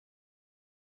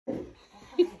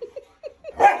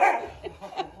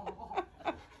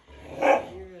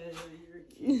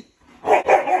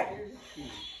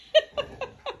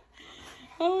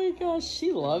gosh,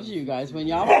 she loves you guys. When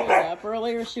y'all pulled up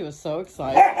earlier, she was so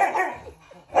excited.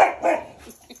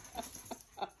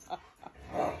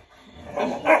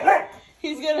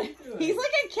 He's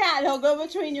like a cat. He'll go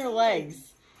between your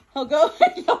legs. He'll go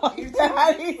like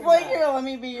that. He's like, here, let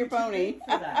me be your pony.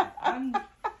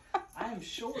 I'm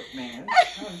short, man.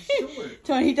 I'm short.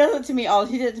 Tony, he does it to me all.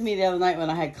 He did it to me the other night when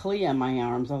I had Clea in my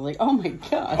arms. I was like, oh my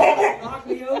god. Knock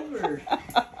me over.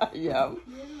 Yeah.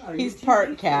 Yeah, He's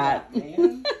part cat. That,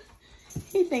 man.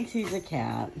 He thinks he's a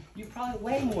cat. You probably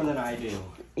weigh more than I do.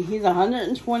 He's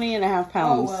 120 and a half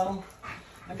pounds. Oh, well.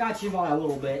 I got you by a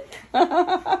little bit.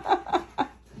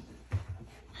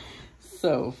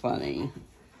 So funny.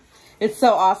 It's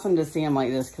so awesome to see him like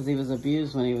this because he was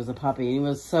abused when he was a puppy. And he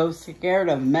was so scared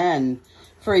of men.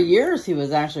 For years, he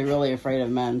was actually really afraid of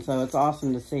men. So it's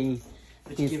awesome to see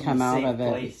he's come out of it.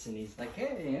 Place and he's like,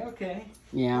 hey, okay.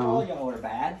 Yeah. All y'all are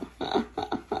bad.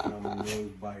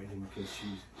 Monroe's biting him because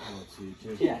she's wants to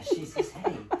too. Yeah, she's just,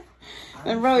 hey.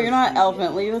 Monroe, you're not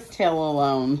elephant. Leave his tail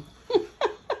alone.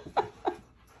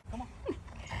 Come on.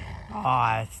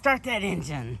 Aw, start that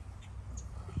engine.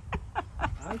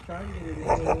 I tried to get it in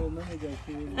a little minute ago.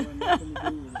 She didn't want nothing to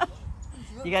do with it.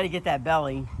 You got to get that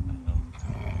belly.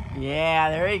 Yeah,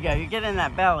 there you go. You get in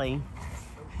that belly.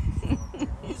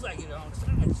 He's like, on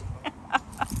sides.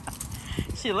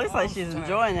 She looks like she's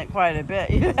enjoying it quite a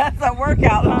bit. That's a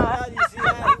workout, huh? You see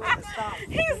that? He wouldn't stop.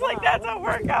 He's like, that's a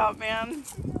workout, man.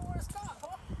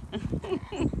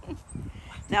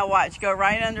 Now watch. Go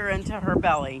right under into her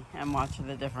belly and watch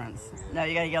the difference. No,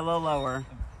 you got to get a little lower.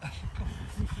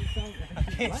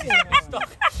 He's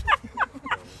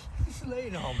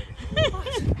laying on me.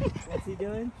 What's he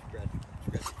doing?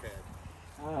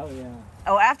 Oh, yeah.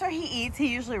 Oh, after he eats,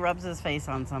 he usually rubs his face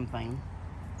on something.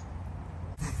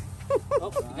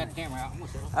 Oh, you got the camera out.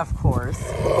 Of course.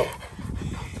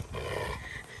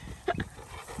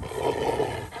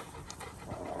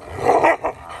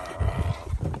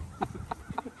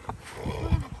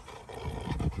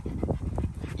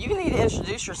 You need to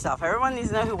introduce yourself. Everyone needs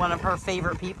to know who one of her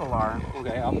favorite people are.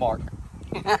 Okay, I'm Mark.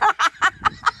 Here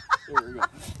we go.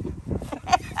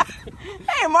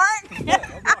 Hey, Mark!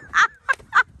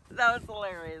 That was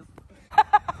hilarious. Come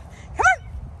on!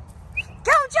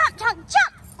 Go, jump, jump,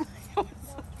 jump!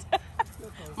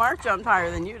 Mark jumped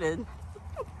higher than you did.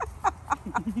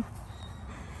 Come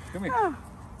here. Oh.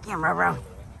 Get him, Roro.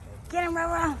 Get him,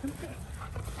 Roro.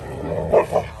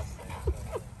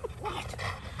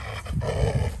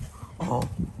 Oh.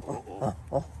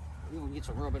 You gonna get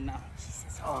some rubbing now. She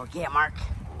says, oh, yeah, Mark.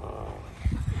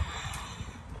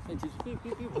 Hey, too many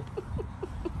people.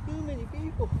 Too many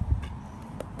people.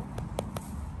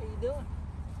 What you doing?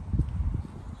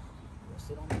 You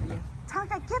sit on me again?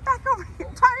 Tonka, get back over here.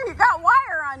 Tonka, you got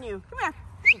wire on you. Come here.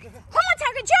 Come on,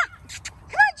 Tonka, jump.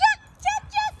 Come on, jump, jump,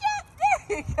 jump, jump.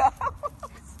 There you go.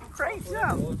 Great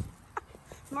jump.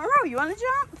 Monroe, you want to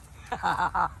jump?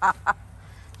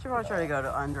 She'll probably try to go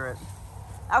to under it.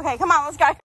 Okay, come on, let's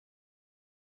go.